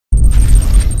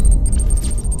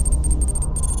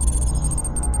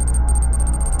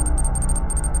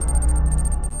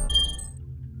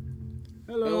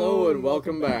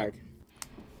Welcome back.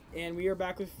 And we are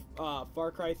back with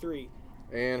Far Cry 3.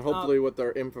 And hopefully with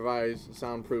our improvised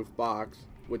soundproof box,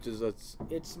 which is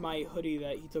It's my hoodie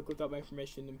that he took without my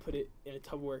permission and put it in a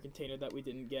Tupperware container that we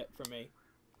didn't get from a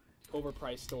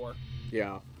overpriced store.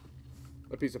 Yeah.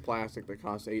 A piece of plastic that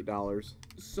costs $8.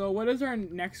 So what is our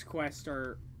next quest?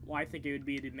 Or, well, I think it would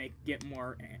be to get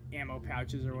more ammo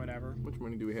pouches or whatever. Which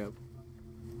money do we have?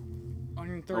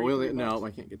 130. No,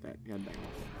 I can't get that. God dang it.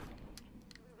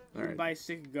 All right. Buy a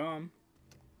stick of gum.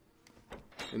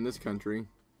 In this country.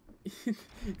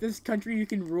 This country, you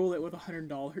can rule it with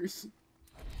 $100.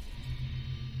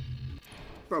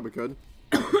 Probably could.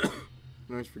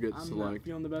 Always forget to I'm select. not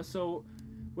feeling the best. So,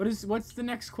 what's the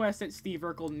next quest that Steve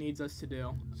Urkel needs us to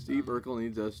do? Steve Urkel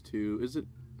needs us to. Is it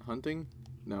hunting?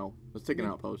 No. Let's take an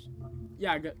outpost.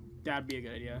 Yeah, that'd be a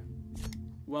good idea.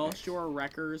 Wellshore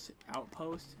Wreckers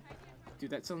Outpost.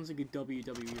 Dude, that sounds like a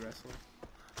WWE wrestler.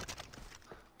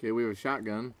 Okay, we have a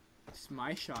shotgun. It's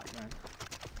my shotgun.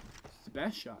 It's the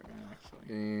best shotgun,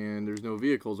 actually. And there's no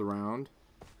vehicles around.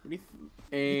 What do you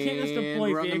can't just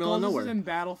deploy we're in the middle of vehicles. This nowhere. is in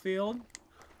Battlefield.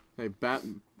 Hey,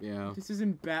 yeah. This is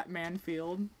in Batman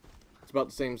Field. It's about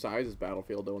the same size as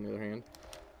Battlefield, though, on the other hand.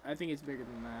 I think it's bigger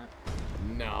than that.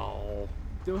 No.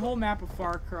 The whole map of a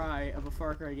Far Cry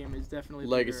game is definitely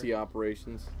Legacy bigger.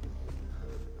 Operations.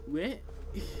 What?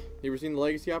 You ever seen the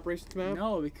Legacy Operations map?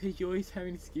 No, because you always have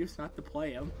an excuse not to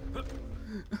play them.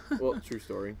 Well, true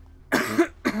story.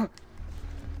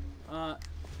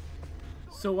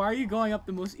 So why are you going up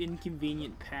the most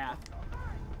inconvenient path?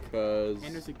 Because...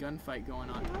 And there's a gunfight going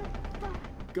on.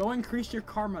 Go increase your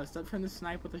karma. Stop trying to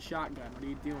snipe with a shotgun. What are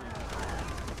you doing?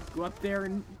 Go up there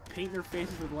and paint their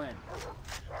faces with lead.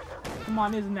 Come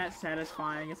on, isn't that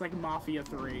satisfying? It's like Mafia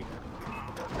 3.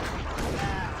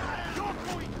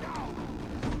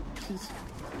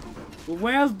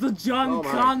 Where's the John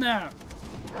Connor?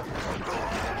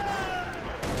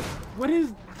 What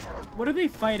are they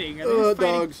fighting? Are they just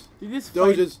fighting? Dogs.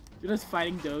 Doges. They're just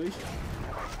fighting Doge.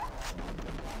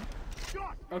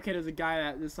 Okay, there's a guy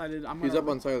that decided I'm gonna... He's up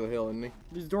on the side of the hill, isn't he?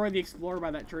 There's Dora the Explorer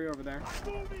by that tree over there.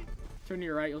 Turn to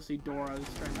your right, you'll see Dora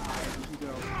just trying to hide. You should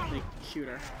go, like, shoot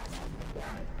her.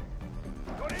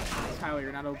 Tyler,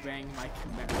 you're not obeying my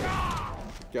command.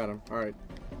 Got him. Alright.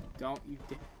 Don't you...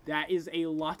 That is a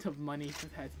lot of money for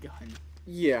that gun.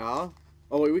 Yeah.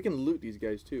 Oh, wait, we can loot these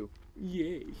guys, too.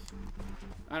 Yay.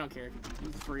 I don't care if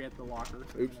it's free at the locker.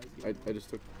 So oops. I just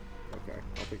took... Okay.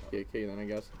 I'll take the AK then, I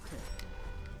guess. Okay.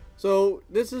 So,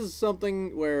 this is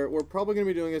something where we're probably going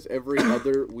to be doing this every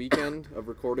other weekend of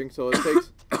recording. So, it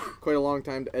takes quite a long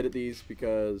time to edit these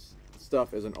because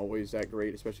stuff isn't always that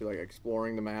great, especially like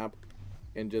exploring the map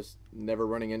and just never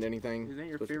running into anything. Isn't that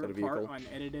your favorite part?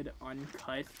 Unedited,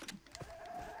 uncut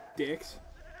dicks?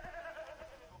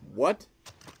 What?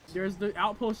 There's the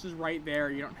outpost is right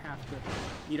there. You don't have to.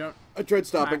 You don't. I tried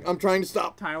stopping. I'm trying to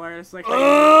stop. Tyler, it's like.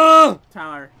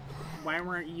 Tyler, why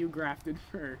weren't you grafted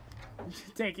for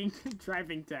taking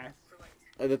driving tests?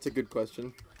 That's a good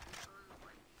question.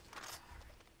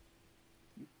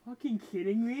 You fucking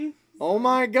kidding me? Oh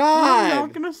my god! I'm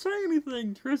not gonna say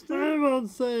anything, Tristen. I won't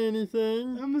say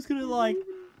anything. I'm just gonna like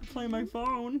play my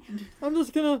phone. I'm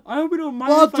just gonna. I hope you don't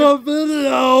mind. Watch a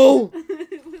video.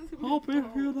 Hope if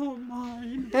you don't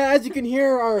mind. As you can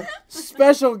hear, our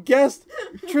special guest,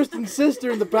 Tristen's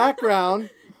sister, in the background,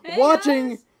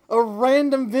 watching a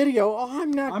random video. Oh,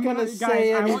 I'm not gonna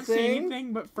say anything. I won't say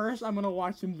anything, but first I'm gonna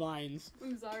watch some vines.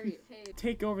 I'm sorry. Hey.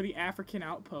 Take over the African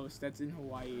outpost that's in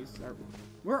Hawaii.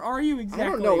 Where are you exactly? I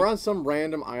don't know. We're on some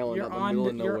random island out in the middle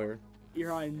of nowhere.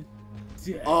 You're on.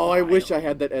 Oh, I wish I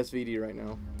had that SVD right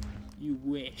now. You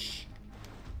wish.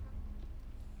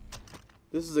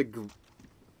 This is a. Can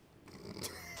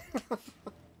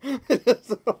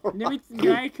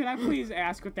I please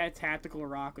ask what that tactical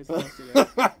rock was supposed to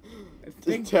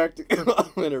do?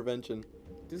 Tactical intervention.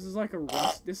 This is like a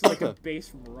rust. This is like a base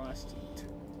from Rust.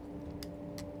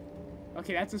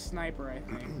 Okay, that's a sniper, I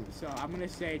think. So I'm gonna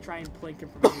say try and plink him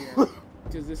from here,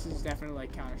 because this is definitely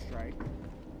like Counter-Strike.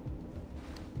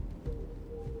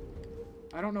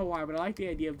 I don't know why, but I like the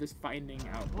idea of this finding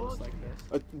outposts like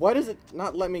this. Why does it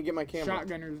not let me get my camera?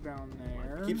 Shotgunner's down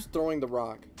there. It keeps throwing the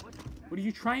rock. What are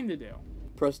you trying to do?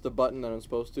 Press the button that I'm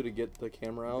supposed to get the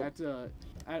camera out. That's a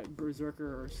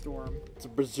berserker or storm. It's a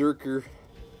berserker.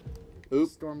 Oop.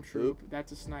 Stormtroop. Oop.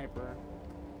 That's a sniper.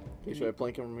 Okay, should I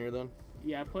plank him from here then?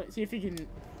 Yeah, see if you can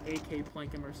AK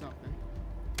plank him or something.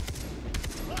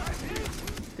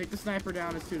 Take the sniper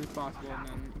down as soon as possible, and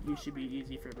then you should be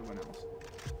easy for everyone else.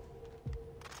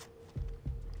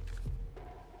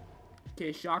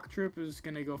 Okay, Shock Troop is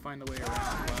gonna go find a way around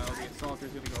while the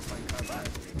Assaulter's gonna go find cover.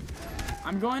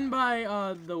 I'm going by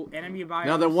the enemy bios.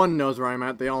 Now that one knows where I'm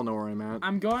at, they all know where I'm at.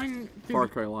 I'm going through Far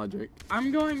Cry logic.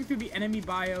 I'm going through the enemy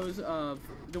bios of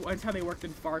that's how they worked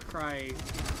in Far Cry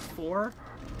 4.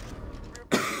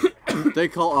 They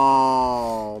call.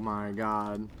 Oh my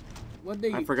god. What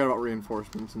they? I forgot about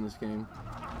reinforcements in this game.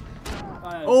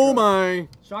 Oh my!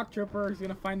 Shock Trooper is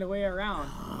gonna find a way around.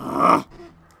 I'm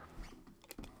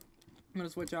gonna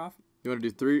switch off. You want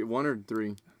to do 1 or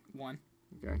 3? 1.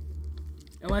 Okay.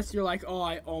 Unless you're like, oh,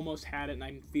 I almost had it and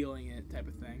I'm feeling it, type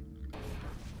of thing.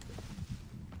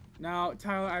 Now,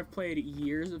 Tyler, I've played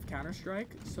years of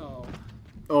Counter-Strike, so.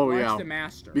 Oh yeah. The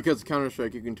master. Because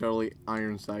Counter-Strike, you can totally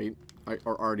iron sight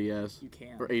or RDS. You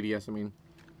can. Or ADS, I mean.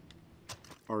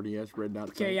 RDS, red dot.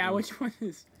 Okay, yeah.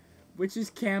 Which is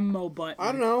camo button?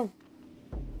 I don't know.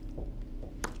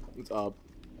 It's up.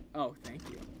 Oh, thank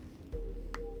you.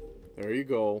 There you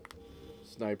go.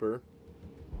 Sniper.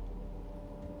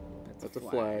 That's a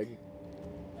flag.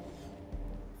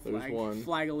 There's one.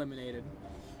 Flag eliminated.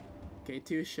 Okay,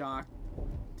 2 shock.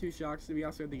 2 shocks that we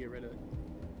also have to get rid of.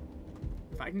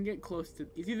 If I can get close to...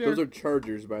 It's either... Those are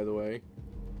chargers, by the way.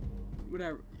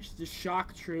 Whatever. The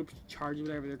shock troops, charge,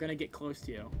 whatever, they're gonna get close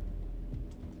to you.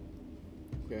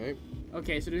 Okay.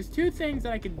 Okay, so there's 2 things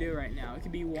that I can do right now. It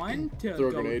could be 1 to Throw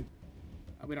a grenade.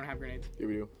 Oh, we don't have grenades. Yeah,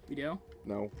 we do. We do?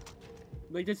 No.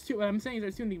 Like, there's 2... What I'm saying is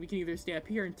there's 2 things. We can either stay up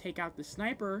here and take out the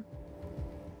sniper,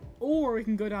 or we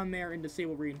can go down there and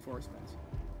disable reinforcements.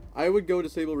 I would go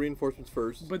disable reinforcements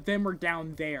first. But then we're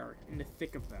down there in the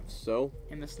thick of them. So?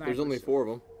 In the sniper. There's only 4 of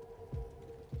them.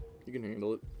 You can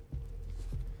handle it.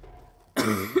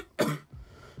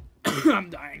 I'm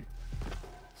dying.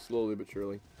 Slowly but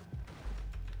surely.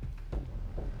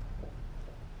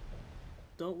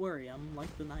 Don't worry, I'm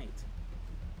like the knight.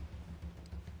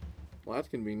 Well, that's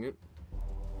convenient.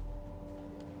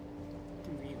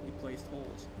 Conveniently placed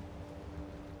holes.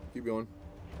 Keep going.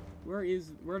 Where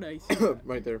did I see that?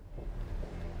 Right there.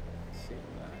 Save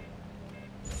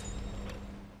that.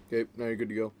 Okay, now you're good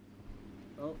to go.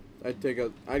 Oh. I'd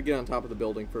get on top of the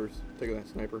building first. Take out that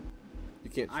sniper. You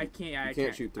can't shoot. I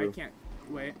can't shoot through. I can't.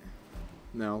 Wait.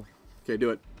 No. Okay,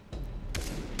 do it.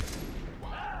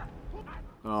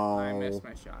 Oh. I missed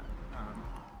my shot.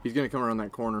 He's gonna come around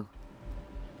that corner.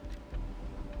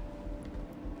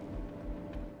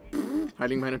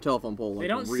 Hiding behind a telephone pole like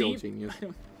a real genius.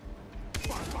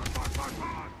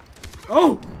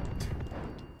 Oh!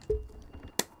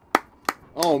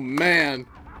 Oh man!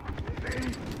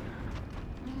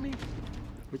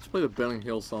 We should play the Benny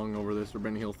Hill song over this, or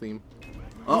Benny Hill theme.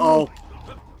 Uh-oh!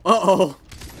 Uh-oh!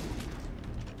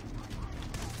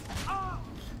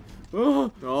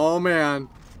 Oh man!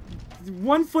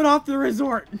 1 foot off the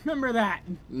resort. Remember that.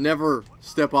 Never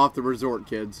step off the resort,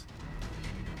 kids.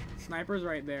 Sniper's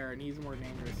right there, and he's more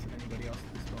dangerous than anybody else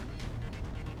at this moment.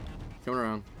 Coming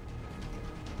around.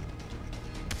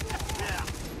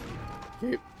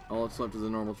 Okay, all that's left is a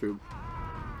normal troop.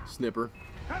 Snipper.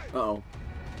 Uh-oh.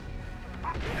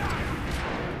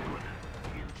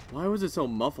 Why was it so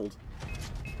muffled?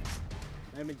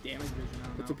 I have a damage vision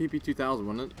on. That's a PP-2000,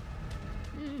 wasn't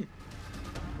it?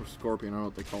 Or Scorpion, I don't know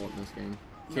what they call it in this game.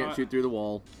 Can't shoot through the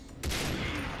wall.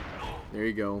 There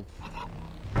you go.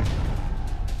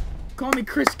 Call me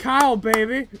Chris Kyle,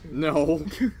 baby! No.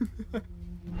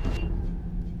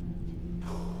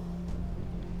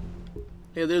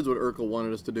 Hey, there's what Urkel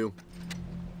wanted us to do.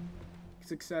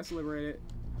 Success liberated.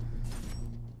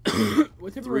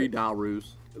 What type 3 of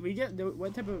Darus. we get?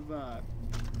 What type of?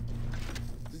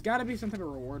 There's got to be some type of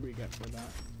reward we get for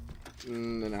that.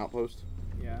 An outpost.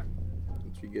 Yeah. That's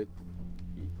what you get.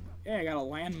 Yeah, I got a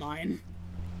landmine.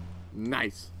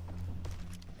 Nice.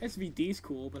 SVD's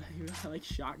cool, but I like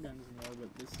shotguns more.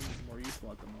 But this seems more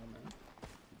useful at the moment.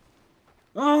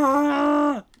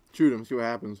 Ah! Shoot him. See what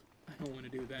happens. I don't want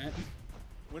to do that.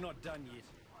 We're not done yet.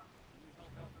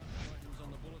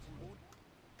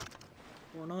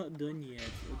 We're not done yet.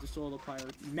 We'll just all the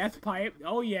pirate meth pipe.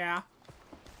 Oh yeah.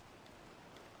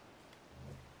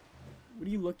 What are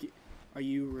you looking? Are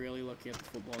you really looking at the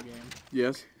football game?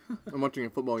 Yes. I'm watching a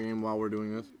football game while we're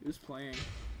doing this. Who's playing?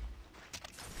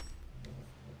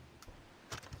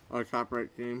 A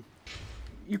copyright team.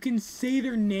 You can say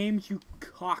their names, you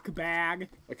cockbag.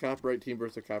 A copyright team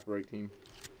versus a copyright team.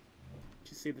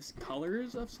 Did you say the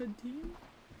colors of said team?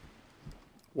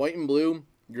 White and blue,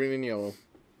 green and yellow.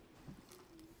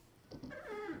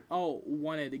 Oh,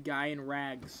 wanted a guy in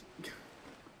rags.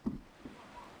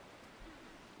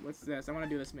 What's this? I want to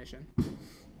do this mission.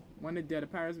 Wanted dead. A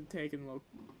pirates have taken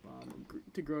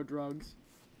to grow drugs.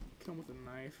 Kill him with a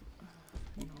knife.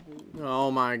 No.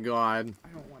 Oh my god. I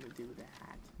don't want to do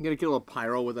that. You gotta kill a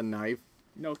pyro with a knife?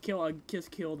 No,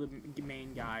 just kill the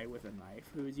main guy with a knife,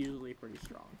 who is usually pretty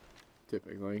strong.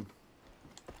 Typically.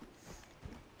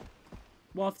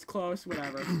 Well, if it's close,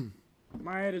 whatever.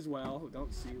 Might as well.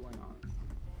 Don't see why not.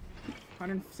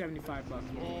 175 bucks.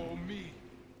 Oh, me.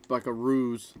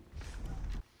 Buckaroos.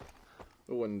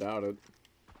 I wouldn't doubt it.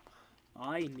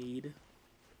 I need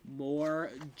more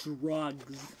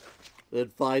drugs. Then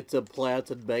find some plants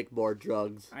and make more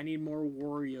drugs. I need more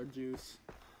warrior juice.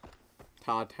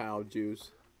 Tao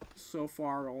juice. So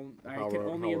far, I can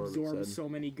only absorb so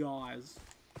many guys.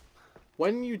 Why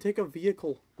didn't you take a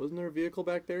vehicle? Wasn't there a vehicle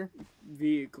back there?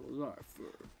 Vehicles are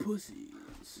for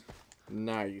pussies.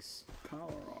 Nice.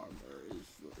 Power armor is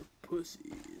for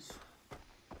pussies.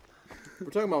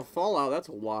 We're talking about Fallout, that's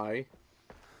why.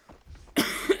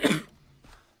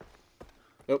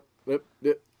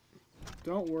 Yep.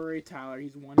 Don't worry, Tyler,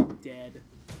 he's one dead.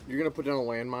 You're gonna put down a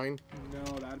landmine? No,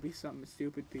 that'd be something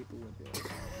stupid people would do.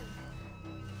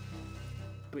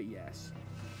 But yes.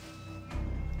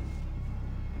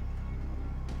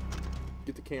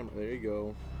 Get the camera, there you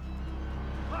go.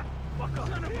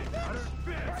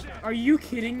 Are you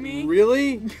kidding me?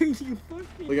 Really? You fucking...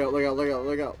 Look out, look out, look out,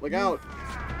 look out, look out!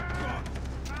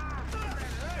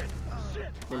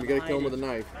 And you gotta kill him with a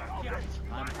knife.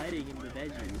 I'm hiding in the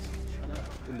veggies. Shut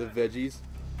up. In the veggies?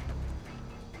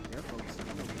 They're focusing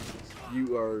on the veggies.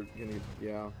 You are gonna,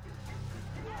 yeah.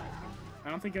 I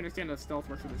don't think you understand how stealth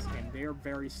works in this game. They are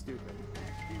very stupid.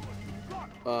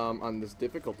 On this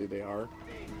difficulty they are.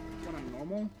 What, on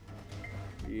normal?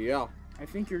 Yeah. I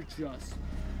think you're just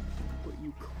what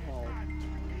you call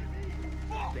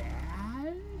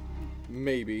bad?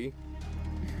 Maybe.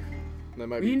 That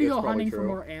might We be. need to go that's probably hunting for true.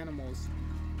 more animals.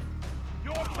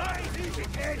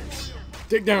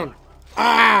 Dig down!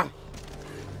 Ah!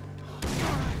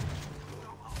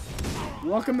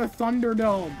 Welcome to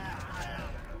Thunderdome.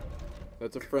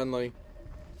 That's a friendly.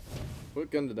 What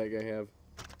gun did that guy have?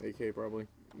 AK probably.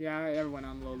 Yeah, everyone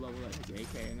on low level at his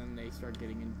AK, and then they start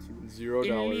getting into $0.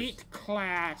 elite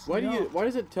class. Why No. why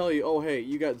does it tell you, oh hey,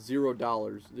 you got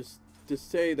 $0?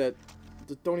 Just say that.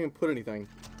 Just don't even put anything.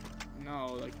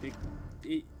 No, like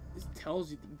it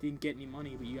tells you you didn't get any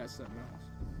money, but you got something else.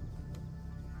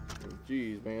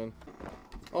 Jeez, man.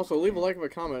 Also, leave a like and a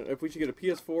comment if we should get a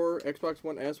PS4, Xbox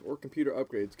One S, or computer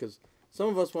upgrades, because some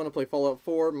of us want to play Fallout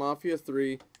 4, Mafia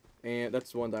 3, and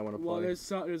that's the one that I want to play. Well,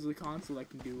 there's a console that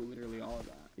can do literally all of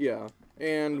that. Yeah,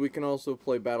 and we can also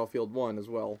play Battlefield 1 as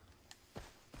well.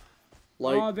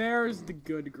 Like, Oh, there's the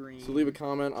good green. so leave a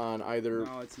comment on either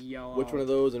No, it's yellow. which one of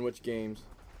those and which games.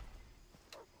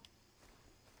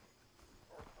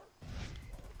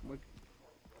 What?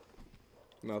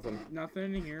 Nothing.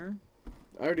 Nothing in here.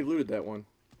 I already looted that one.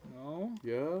 No.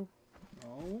 Yeah?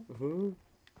 No. Uh-huh.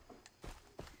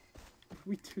 What do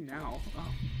we do now?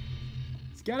 Oh.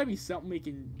 It's gotta be something we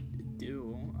can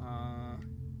do.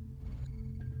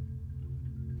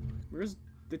 Where's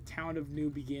the town of New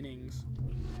Beginnings?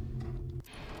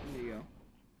 There you go.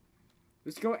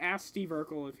 Let's go ask Steve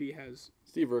Urkel if he has...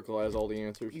 Steve Urkel has all the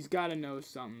answers. He's gotta know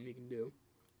something he can do.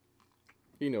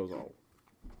 He knows all.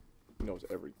 He knows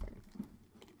everything.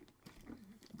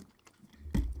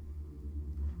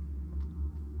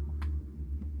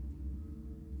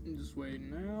 I'm just waiting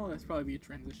now. That's probably be a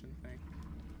transition thing.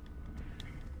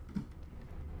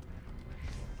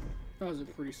 That was a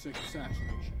pretty sick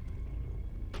assassination.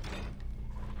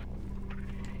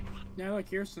 Now, look,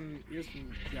 here's some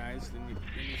guys that need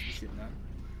some shit done.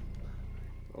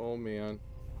 Oh man.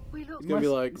 We look. It's gonna be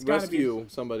like, it's gotta be- rescue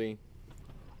somebody.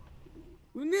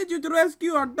 We need you to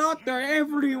rescue our daughter.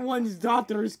 Everyone's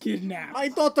daughter is kidnapped. My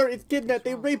daughter is kidnapped.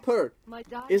 They rape her. My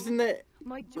darling, Isn't that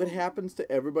my what happens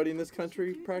to everybody in this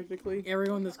country, practically?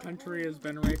 Everyone in this country has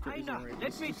been raped or is a Let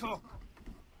rapist. me talk.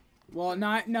 Well,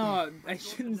 no, I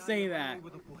shouldn't say that.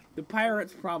 The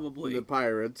pirates probably. The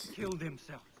pirates. Killed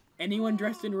himself. Anyone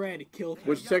dressed in red killed him.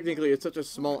 Which technically, it's such a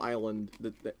small island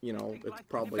that you know, it's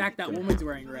probably... In fact, that gonna- woman's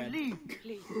wearing red. Leave.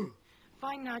 Please,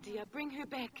 find Nadia. Bring her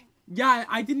back. Yeah,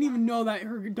 I didn't even know that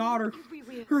her daughter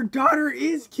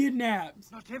is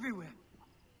kidnapped. Not everywhere.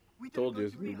 We Told don't you,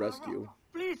 want to be rescue. around.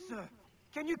 Please, sir.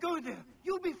 Can you go there?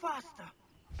 You'll be faster.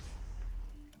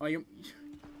 Oh, you.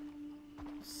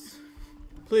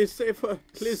 Please save her.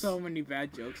 Please. So many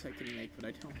bad jokes I can make, but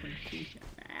I don't want to be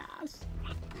an ass.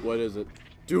 What is it?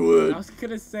 Do I it. was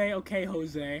gonna say, okay,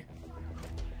 Jose.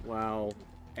 Wow.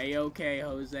 Hey, okay,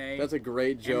 Jose. That's a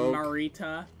great joke. And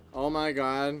Marita. Oh my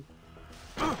god.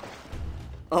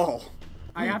 Oh.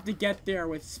 I have to get there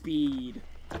with speed.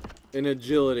 In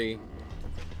agility.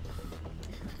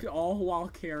 All while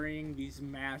carrying these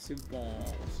massive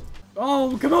balls.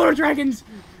 Oh, Komodo dragons!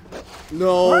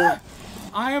 No. Ah!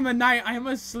 I am a knight. I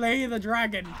must slay the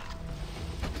dragon.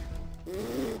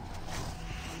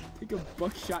 Take a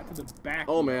buckshot to the back.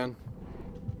 Oh man.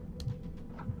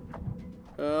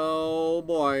 Oh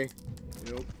boy.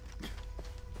 Nope.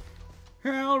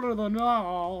 Hell to the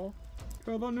no.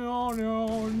 To the no,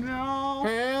 no, no.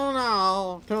 Hell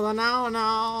no. To the no,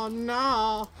 no,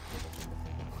 no.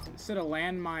 Set a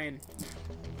landmine.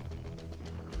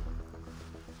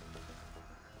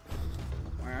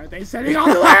 Why aren't they setting on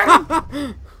the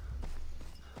land?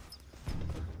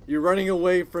 You're running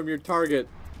away from your target.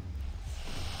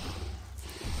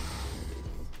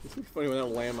 It's funny when that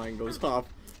landmine goes off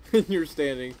and you're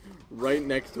standing right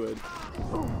next to it.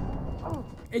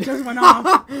 It just went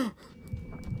off.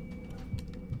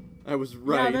 I was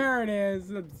right. Yeah, there it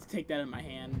is. Let's take that in my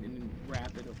hand and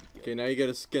wrap it up. Okay, now you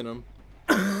gotta skin them.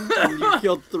 You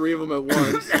killed 3 of them at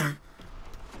once.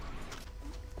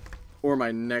 Or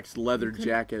my next leather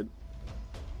jacket.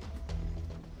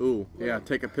 Ooh, yeah,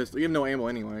 take a pistol. You have no ammo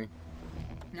anyway.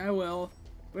 I will.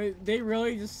 But they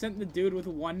really just sent the dude with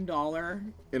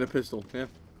 $1. In a pistol, yeah.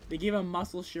 They gave him a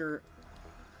muscle shirt,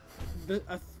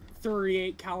 a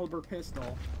 38 caliber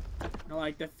pistol. They're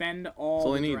like, defend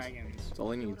all the dragons. That's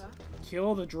all he needs.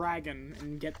 Kill the dragon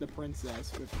and get the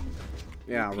princess with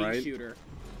yeah, the right. shooter.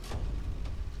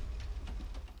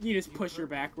 You just push her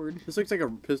backward. This looks like a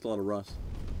pistol out of rust.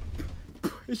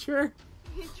 Push her.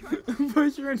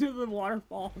 Push her into the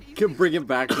waterfall. Can bring it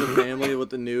back to the family with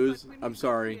the news. I'm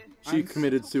sorry. She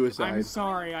committed suicide. I'm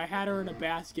sorry. I had her in a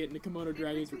basket and the Komodo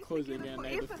dragons were closing in.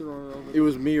 I had to throw her over. It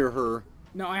was me or her.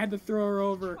 No, I had to throw her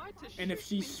over, and if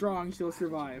she's strong, she'll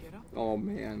survive. Oh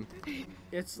man.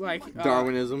 It's like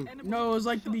Darwinism. No, it was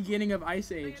like the beginning of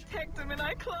Ice Age.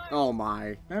 Oh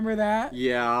my. Remember that?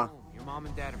 Yeah. Your mom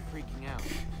and dad are freaking out.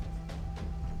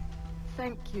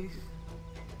 Thank you.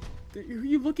 Who are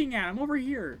you looking at? I'm over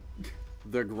here.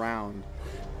 The ground.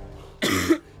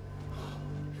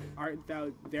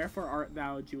 Therefore art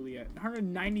thou, Juliet.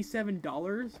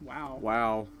 $197? Wow.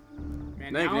 Wow.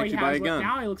 Man, Now you can actually buy a gun.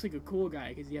 Now he looks like a cool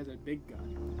guy because he has a big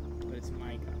gun. But it's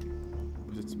my gun.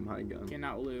 It's my gun.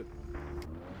 Cannot loot.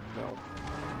 No.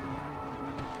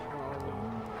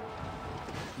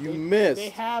 You missed. They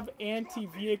have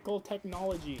anti-vehicle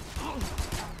technology.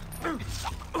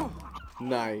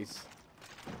 Nice.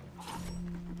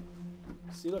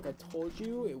 See, look, I told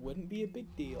you it wouldn't be a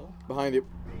big deal. Behind it.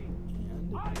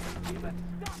 And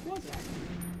it wasn't.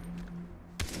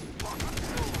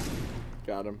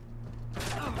 Got him.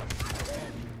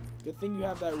 Good thing you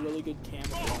have that really good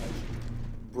camouflage.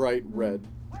 Bright red.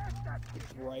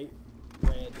 Bright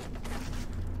red.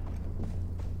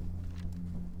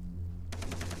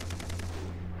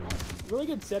 Really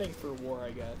good setting for war,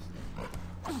 I guess.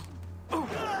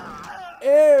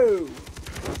 Ew!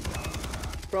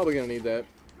 Probably gonna need that.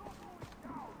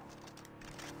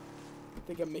 I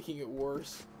think I'm making it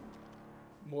worse.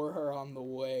 More are on the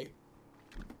way.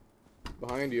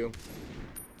 Behind you.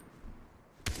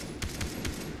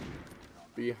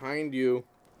 Behind you.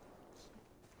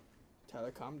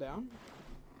 Tyler, calm down.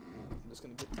 I'm just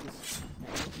gonna get this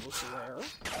most rare.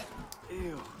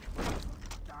 Ew.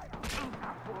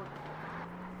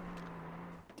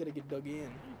 Gotta get dug in.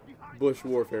 Bush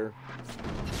warfare.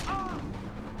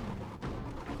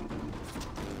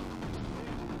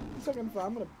 Second thought,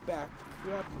 I'm gonna back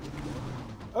up.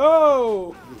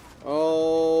 Oh!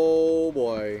 Oh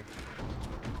boy.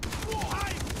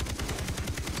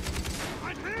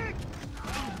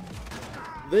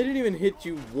 They didn't even hit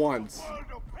you once.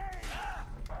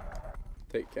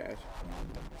 Take cash.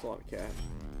 That's a lot of cash.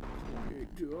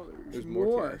 There's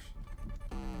more cash.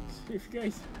 If you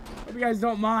guys, hope you guys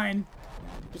don't mind.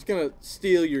 Just gonna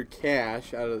steal your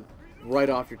cash out of right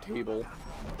off your table.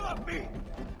 Stop me!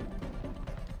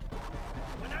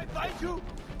 When I find you,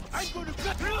 I'm gonna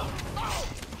cut you! Oh,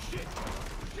 shit!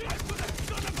 Shit! I put a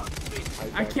son of a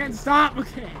bitch! I can't stop.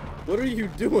 Okay. What are you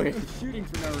doing? I'm shooting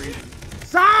for no reason.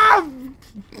 Stop!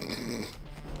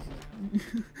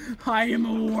 I am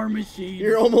a war machine.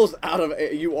 You're almost out of.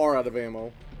 You are out of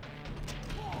ammo.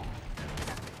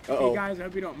 Uh-oh. Hey guys, I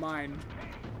hope you don't mind.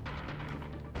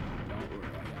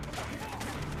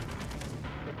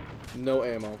 No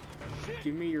ammo.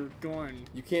 Give me your gun.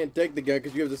 You can't take the gun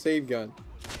because you have the save gun.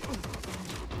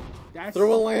 That's,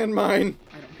 Throw a landmine.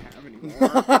 I don't have any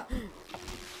more.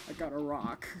 I got a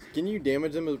rock. Can you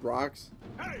damage them with rocks?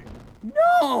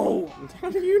 No! How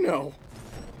do you know?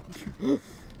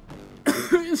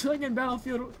 It's like in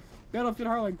Battlefield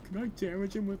Hardline. Can I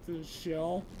damage him with a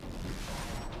shell?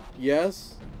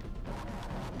 Yes.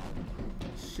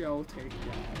 Shell take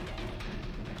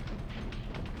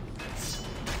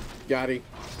Got it.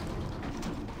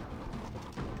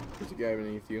 There's a guy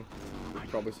beneath you.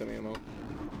 probably some ammo.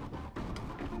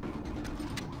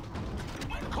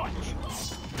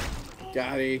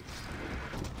 Got it.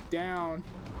 Down.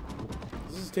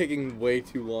 This is taking way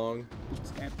too long.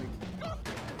 It's epic.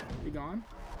 You gone?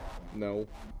 No.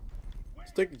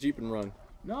 Let's take the Jeep and run.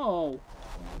 No.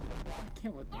 I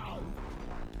can't let them go.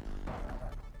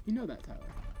 You know that, Tyler.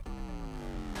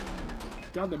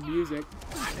 God, the music.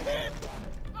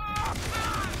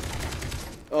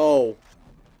 Oh.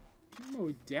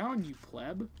 Go down, you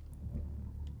pleb.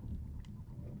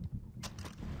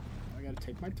 I gotta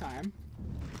take my time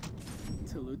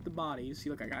to loot the bodies. See,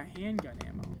 look, I got handgun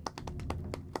ammo.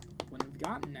 Wouldn't have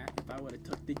gotten that if I would have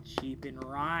took the Jeep and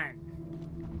run.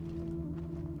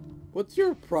 What's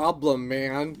your problem,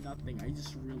 man? Nothing. I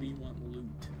just really want loot.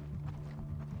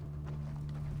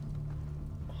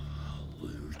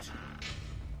 Loot.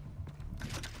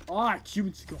 Ah,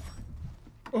 Cuban cigar.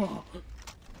 Oh.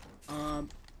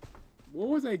 What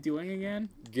was I doing again?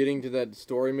 Getting to that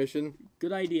story mission?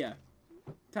 Good idea.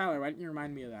 Tyler, why didn't you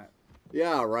remind me of that?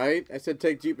 Yeah, right? I said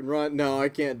take Jeep and run. No, I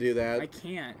can't do that. I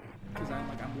can't, because I'm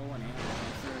low on ammo.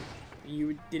 And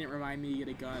you didn't remind me to get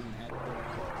a gun at the...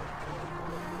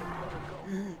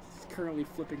 He's currently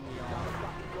flipping me off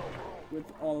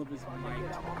with all of his might.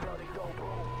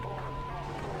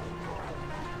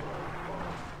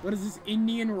 What is this,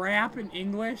 Indian rap in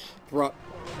English? Bro.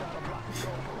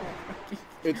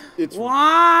 It's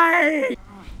Why?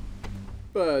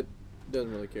 But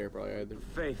doesn't really care probably either.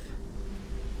 Faith.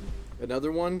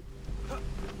 Another one? How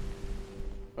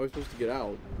are we supposed to get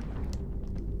out?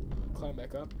 Climb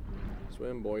back up.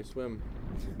 Swim, boy, swim.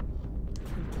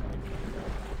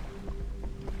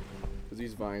 Because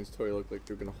these vines totally look like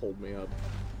they're gonna hold me up.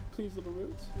 Please, little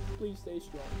roots. Please stay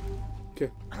strong. Okay.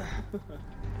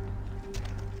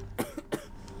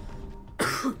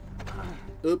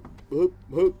 Up, up,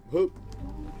 up, up.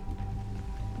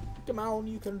 Come on,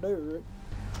 you can do it.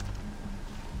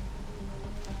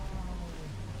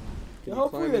 Can you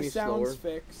Hopefully climb the any sound's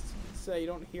slower? fixed, so you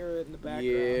don't hear it in the background.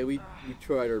 Yeah, we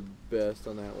tried our best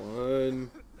on that one.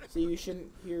 So you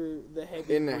shouldn't hear the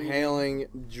heavy Inhaling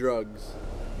drugs.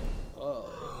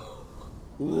 Oh.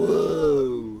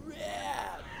 Whoa.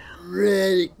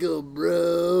 Radical, I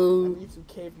bro. need some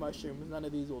cave mushrooms. None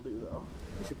of these will do, though.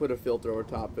 We should put a filter over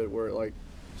top of it where it like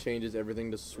changes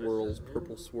everything to swirls,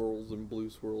 purple swirls and blue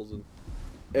swirls and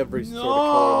every sort of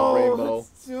color in the rainbow.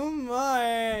 That's too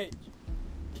much.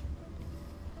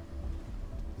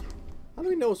 How do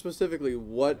we know specifically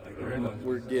what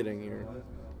we're getting here?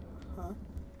 Huh?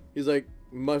 He's like,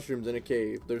 mushrooms in a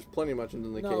cave. There's plenty of mushrooms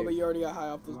in the No, cave. but you already got high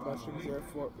off those mushrooms there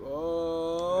for.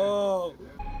 Oh.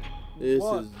 This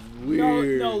What? is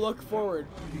weird. No, look forward.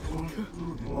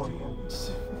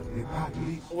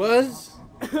 Was?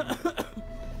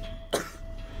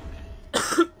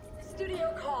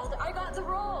 Studio called. I got the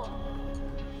role.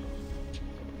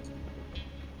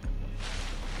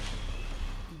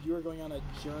 You are going on a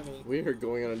journey. We are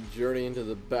going on a journey into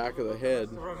the back of the head.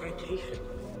 For a vacation.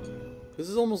 This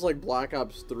is almost like Black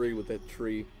Ops 3 with that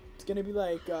tree. It's gonna be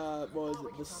like, what was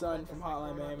it, The Sun from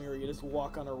Hotline Miami, where you just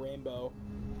walk on a rainbow.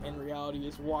 In reality, you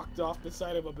just walked off the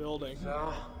side of a building.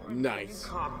 Nice.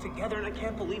 Cop together, and I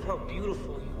can't believe how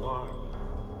beautiful you are.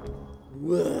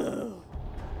 Whoa.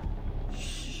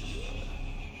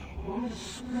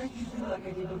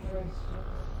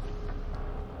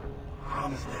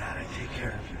 Promise Dad I'd take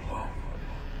care of you both.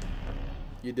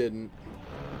 You didn't.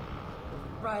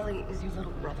 Riley is your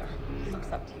little brother. He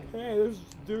looks up to you. Hey,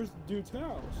 there's the dude's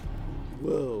house.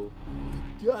 Whoa.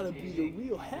 Gotta be the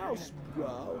real house,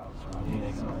 bro.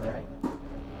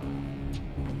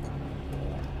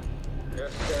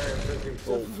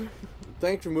 Oh,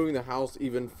 thanks for moving the house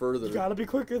even further. You gotta be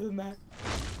quicker than that.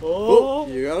 Oh, Oh,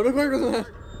 you gotta be quicker than that.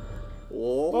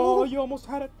 oh, Oh, you almost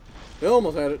had it. you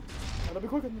almost had it. Gotta be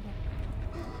quicker than that.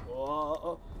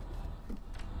 Oh,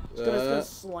 it's gonna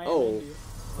slam oh. into you.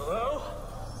 Hello?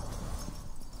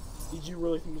 Did you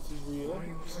really think this is real?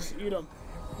 Just eat them.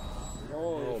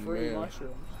 Oh, free man.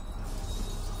 mushrooms.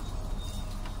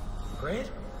 Great?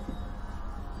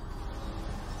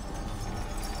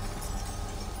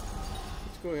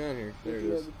 What's going on here? There it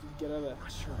is. Get out of there.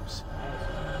 Mushrooms.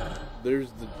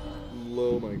 There's the.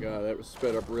 Oh my god, that was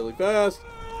sped up really fast.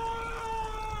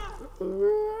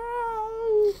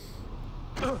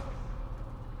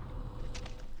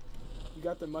 You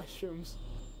got the mushrooms.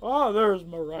 Oh, there's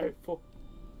my rifle.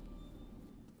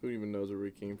 Who even knows where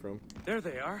we came from? There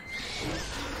they are.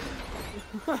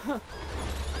 I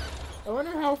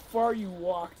wonder how far you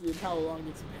walked and how long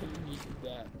it's been you did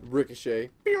that. Ricochet.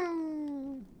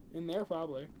 In there,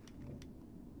 probably.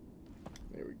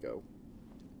 There we go.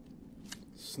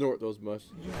 Snort those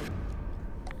mushrooms.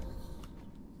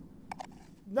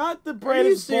 Not the Are you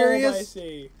brightest bulb, I serious?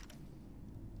 see.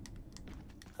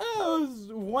 Oh,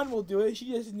 one will do it. She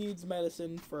just needs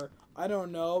medicine for, I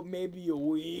don't know, maybe a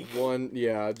week. One,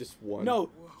 yeah, just one.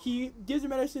 No, he gives her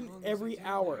medicine every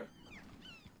hour.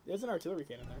 There's an artillery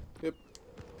cannon there. Yep.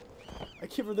 I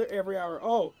give her there every hour.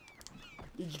 Oh,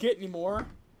 did you get any more?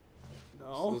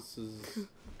 No. So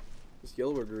this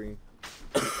yellow or green?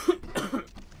 I think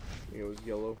it was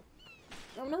yellow.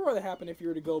 I wonder what would happen if you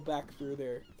were to go back through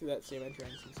there, to that same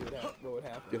entrance, and see what would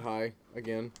happen. Get high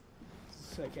again.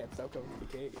 So I can't stop coming to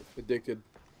the cave. Addicted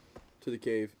to the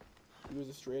cave. He was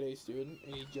a straight A student,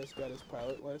 and he just got his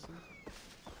pilot license.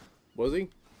 Was he?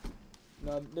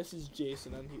 No, this is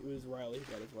Jason, and it was Riley who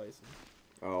got his license.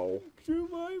 Oh. To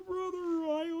my brother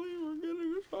Riley, we're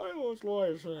getting a pilot's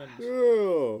license.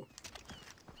 Oh.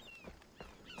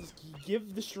 Just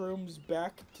give the shrooms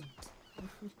back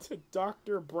to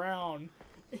Dr. Brown,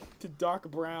 to Doc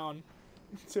Brown,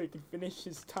 so he can finish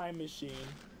his time machine,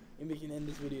 and we can end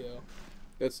this video.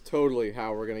 That's totally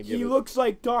how we're gonna get it. He looks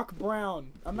like Doc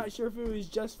Brown. I'm not sure if it was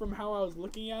just from how I was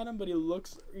looking at him, but he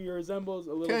resembles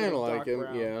a little bit Kinda of like Doc him,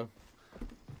 Brown. yeah.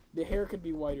 The hair could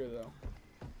be whiter though.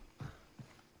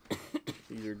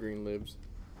 These are green libs.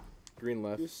 Green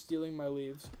left. You're stealing my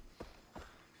leaves.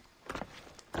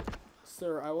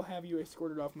 Sir, I will have you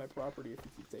escorted off my property if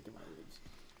you keep taking my leaves.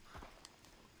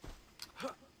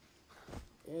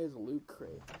 It is a loot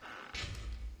crate.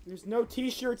 There's no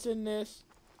t-shirts in this.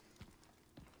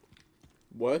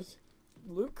 What?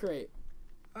 Loot crate.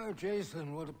 Oh,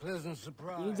 Jason, what a pleasant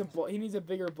surprise. He needs a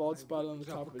bigger bald spot on the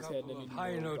top of his head than he needs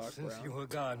high on notes Doc since Brown. you were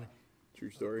gone. True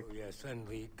story. Oh, yes, and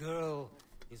the girl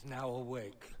is now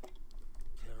awake.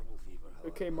 Terrible fever, however.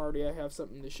 Okay, Marty, I have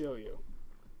something to show you.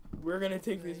 We're gonna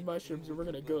take these mushrooms and we're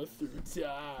gonna go through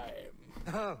time.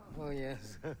 Oh, well,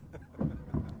 yes.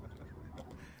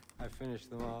 I finished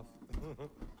them off.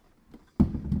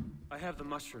 I have the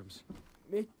mushrooms.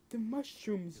 Make the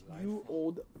mushrooms, you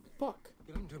old fuck.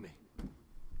 Give them to me.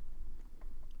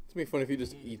 It's gonna be fun if he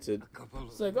just eats it. A couple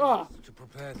It's like, of ah, minutes to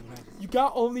prepare the medicine. you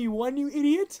got only one, you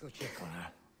idiot? Go check on her.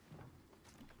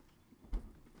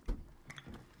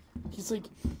 He's like,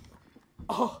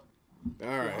 oh,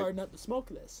 Alright. hard not to smoke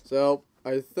this. So,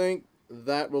 I think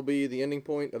that will be the ending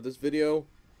point of this video.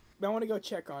 I want to go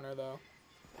check on her, though.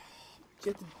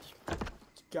 You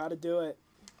gotta do it.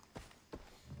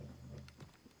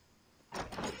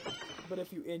 But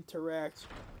if you interact,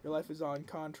 your life is on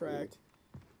contract.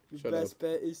 Your Shut best up.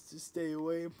 bet is to stay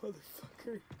away,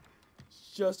 motherfucker.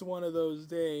 It's just one of those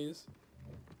days.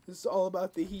 This is all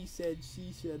about the he said,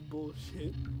 she said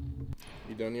bullshit.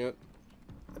 You done yet?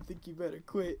 I think you better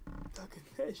quit talking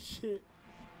that shit.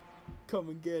 Come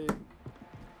and get it.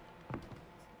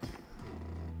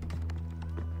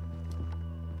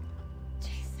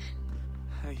 Jason,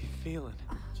 How you feeling?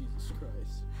 Jesus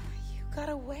Christ. you got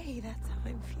away. That's how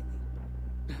I'm feeling.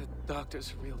 The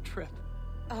doctor's a real trip.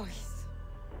 Oh, he's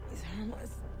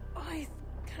harmless. Oh, he's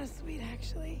kind of sweet,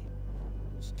 actually.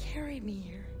 He carried me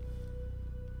here.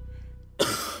 At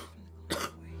some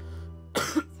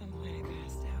point, I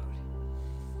passed out.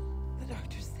 The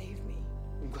doctor saved me.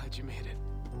 I'm glad you made it.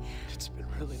 It's been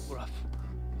really rough.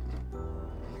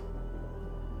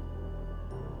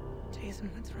 Jason,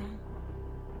 what's wrong?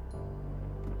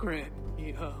 Grant,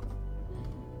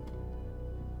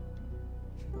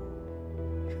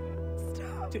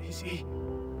 Stop. Daisy,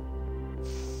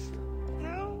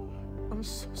 No. I'm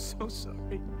so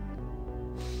sorry.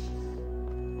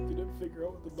 You didn't figure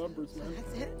out what the numbers meant.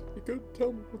 That's it. You couldn't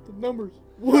tell me what the numbers.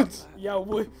 Woods! Yeah,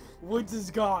 Woods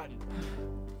is gone.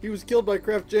 He was killed by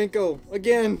Kravchenko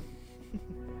again.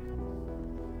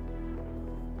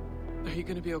 Are you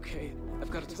gonna be okay?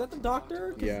 I've got to. Is that the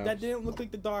doctor? 'Cause Yeah. that didn't look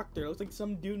like the doctor. It looked like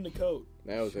some dude in a coat.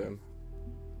 That was him.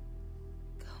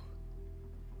 Go.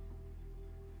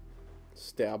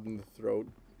 Stabbed in the throat.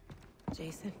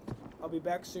 Jason, I'll be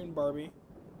back soon, Barbie.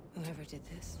 whoever did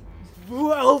this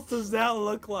Who else does that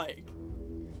look like?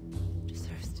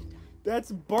 deserves to die.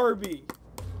 That's Barbie.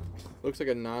 Looks like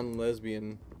a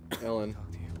non-lesbian Ellen.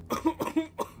 Talk to you.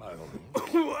 By all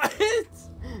means. What?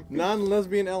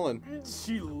 Non-lesbian Ellen.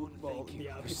 She looked, well, Thank you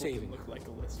yeah, for people saving can look like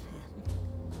a lesbian.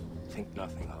 Think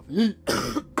nothing of it.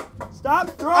 Stop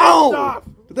throwing Ow! stuff!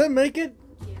 Did that make it?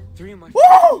 3 of my Woo!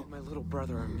 friends and my little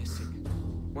brother are missing.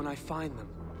 When I find them,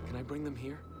 can I bring them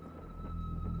here?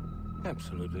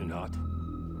 Absolutely not.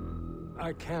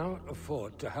 I cannot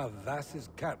afford to have Vass's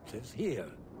captives here.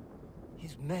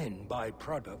 His men buy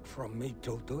product from me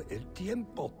todo el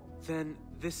tiempo. Then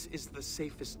this is the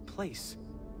safest place.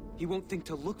 He won't think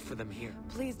to look for them here.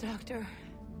 Please, doctor.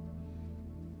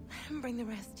 Let him bring the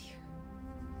rest here.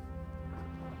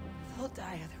 They'll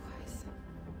die otherwise.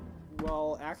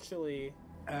 Well, actually,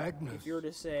 Agnes, if you were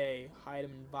to say hide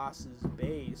him in Voss's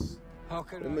base, how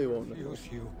can Then I they won't know.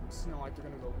 refuse you? it's not like they're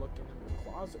gonna go looking in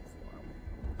the closet for him.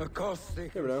 Of course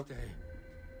they Never know. can stay.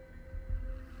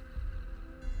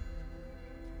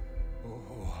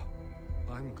 Oh,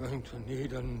 I'm going to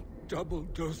need a double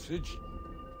dosage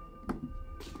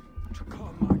to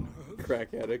calm my nerves.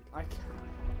 Crack addict. I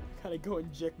gotta go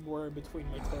inject more in between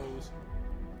my toes.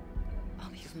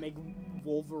 Just make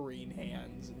Wolverine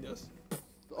hands and just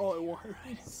all at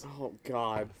once. Oh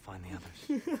God. Find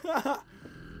the others.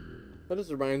 That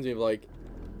just reminds me of like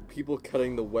people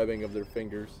cutting the webbing of their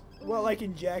fingers. Well, like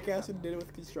in Jackass and did it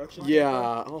with construction.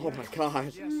 Yeah. Oh my God.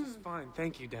 Yes, it's fine.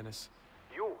 Thank you, Dennis.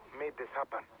 You made this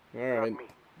happen. All right. Not me.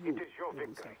 It is your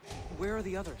victory. Where are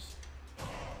the others?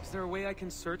 Is there a way I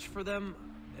can search for them?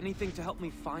 Anything to help me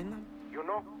find them? You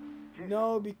know?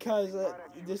 No, because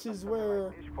this is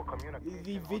where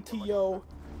the video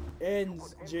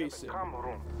ends, Jason.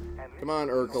 Come on,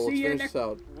 Urkel. Let's See you finish next- this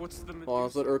out. What's the Hold on,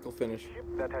 let's let Urkel finish.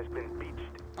 That has been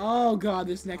beached. Oh God,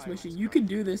 this next mission. You can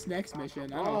do this next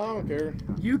mission. Oh, I don't care.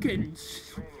 You can.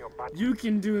 Train your body. You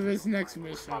can do this next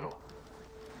mission.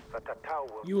 The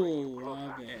Tatau will You'll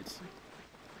love it.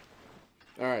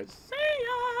 All right. See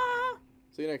ya.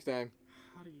 See you next time.